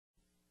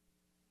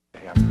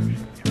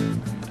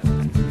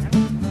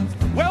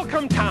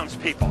Welcome,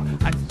 townspeople.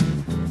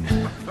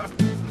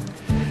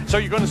 So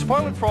you're going to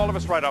spoil it for all of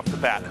us right off the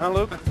bat, huh,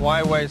 Luke?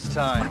 Why waste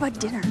time? What about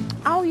dinner?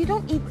 Oh, you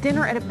don't eat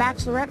dinner at a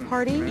bachelorette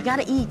party. You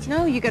gotta eat.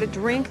 No, you gotta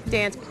drink,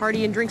 dance,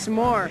 party, and drink some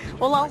more.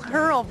 Well, I'll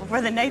hurl before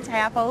the night's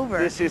half over.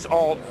 This is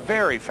all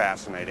very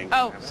fascinating.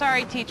 Oh,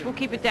 sorry, Teach. We'll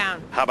keep it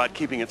down. How about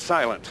keeping it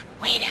silent?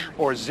 Way down.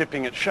 Or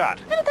zipping it shut?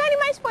 Little tiny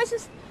mice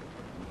voices.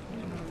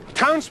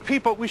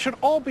 Townspeople, we should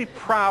all be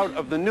proud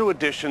of the new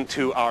addition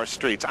to our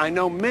streets. I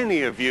know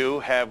many of you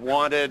have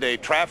wanted a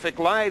traffic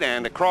light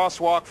and a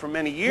crosswalk for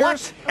many years.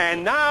 What?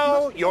 And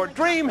now your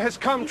dream has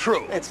come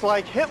true. It's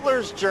like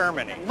Hitler's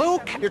Germany.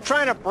 Luke, you're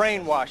trying to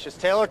brainwash us,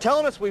 Taylor,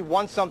 telling us we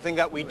want something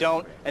that we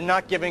don't and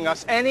not giving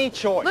us any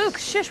choice. Luke,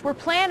 shush, we're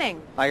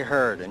planning. I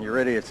heard, and you're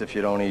idiots if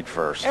you don't eat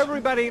first.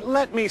 Everybody,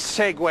 let me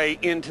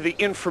segue into the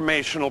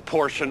informational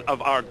portion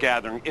of our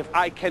gathering. If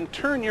I can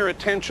turn your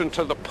attention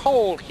to the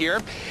poll here,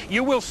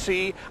 you will see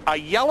a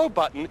yellow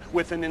button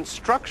with an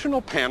instructional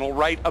panel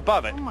right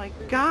above it. Oh my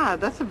God,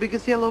 that's the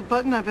biggest yellow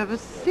button I've ever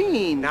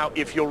seen. Now,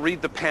 if you'll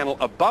read the panel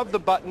above the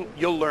button,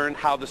 you'll learn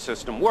how the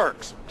system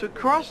works. To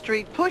cross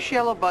street, push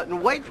yellow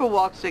button, wait for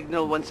walk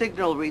signal. When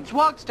signal reads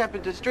walk, step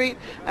into street,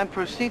 and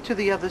proceed to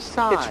the other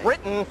side. It's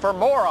written for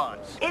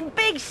morons. In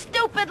big,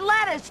 stupid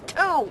letters,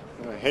 too.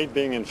 I hate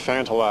being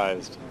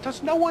infantilized.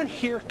 Does no one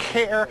here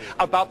care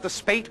about the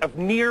spate of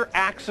near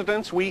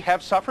accidents we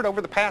have suffered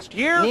over the past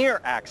year?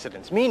 Near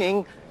accidents,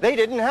 meaning they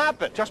didn't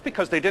happen. Just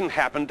because they didn't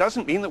happen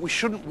doesn't mean that we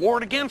shouldn't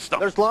ward against them.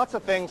 There's lots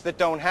of things that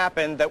don't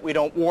happen that we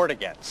don't ward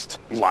against.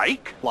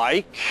 Like?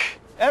 Like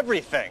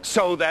everything.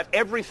 So that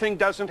everything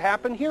doesn't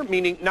happen here,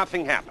 meaning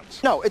nothing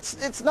happens. No,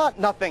 it's not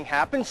nothing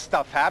happens,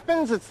 stuff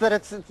happens. It's that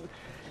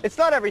it's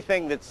not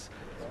everything that's...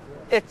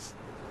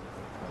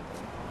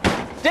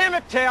 Damn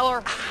it,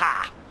 Taylor!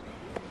 Ha!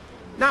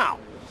 Now,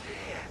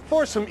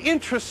 for some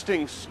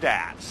interesting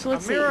stats. So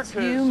let's see, it's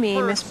you,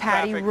 me, Miss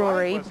Patty,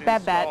 Rory,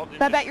 Babette.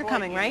 Babette, you're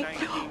coming, right?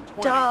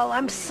 Doll,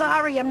 I'm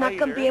sorry. I'm not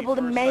going to be able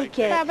to make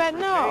it. Babette,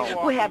 no.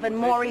 We're having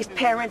Maury's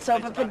parents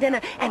over for dinner,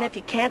 and if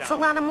you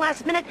cancel on them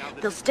last minute,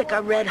 they'll stick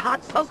a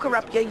red-hot poker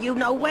up your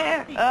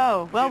you-know-where.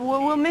 Oh, well,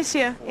 we'll miss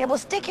you. Yeah, well,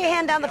 stick your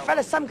hand down the front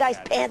of some guy's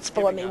pants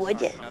for me,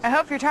 would you? I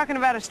hope you're talking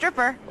about a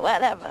stripper.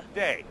 Whatever.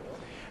 Day.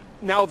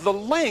 Now, the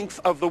length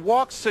of the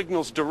walk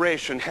signal's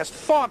duration has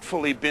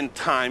thoughtfully been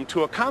timed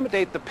to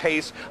accommodate the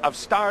pace of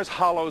Stars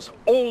Hollow's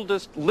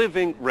oldest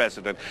living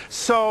resident.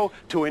 So,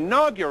 to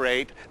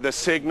inaugurate the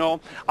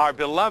signal, our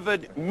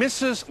beloved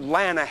Mrs.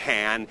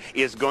 Lanahan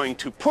is going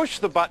to push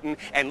the button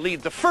and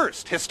lead the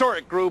first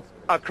historic group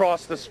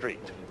across the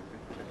street.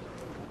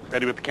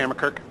 Ready with the camera,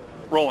 Kirk?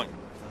 Rolling.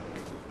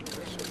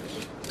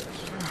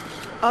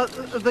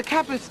 The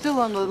cap is still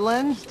on the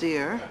lens,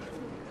 dear.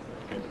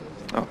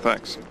 Oh,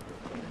 thanks.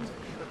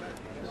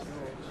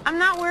 I'm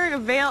not wearing a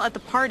veil at the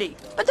party.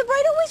 But the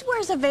bride always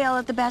wears a veil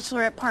at the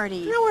bachelorette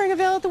party. I'm not wearing a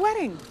veil at the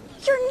wedding.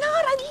 You're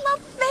not. I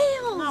love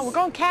veils. No, we're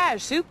going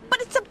cash, Soup.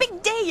 But it's a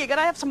big day. You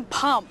gotta have some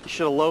pomp. You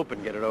should elope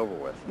and get it over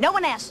with. No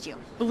one asked you.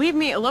 Believe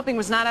me, eloping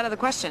was not out of the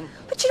question.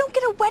 But you don't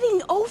get a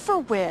wedding over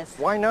with.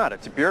 Why not?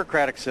 It's a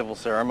bureaucratic civil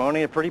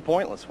ceremony, a pretty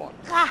pointless one.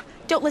 Ah,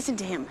 don't listen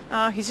to him.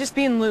 Oh, he's just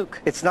being Luke.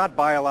 It's not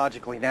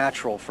biologically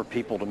natural for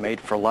people to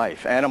mate for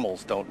life.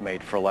 Animals don't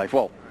mate for life.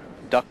 Well,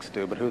 ducks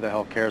do, but who the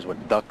hell cares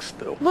what ducks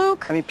do?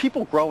 Luke. I mean,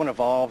 people grow and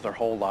evolve their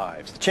whole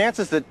lives. The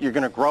chances that you're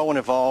going to grow and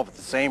evolve at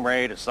the same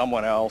rate as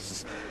someone else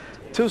is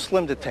too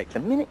slim to take. The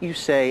minute you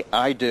say,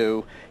 I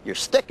do, you're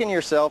sticking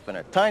yourself in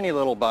a tiny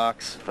little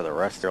box for the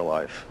rest of your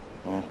life.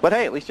 But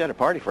hey, at least you had a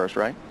party first,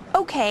 right?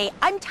 Okay,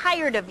 I'm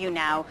tired of you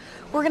now.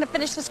 We're gonna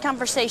finish this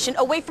conversation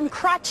away from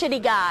crotchety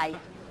guy.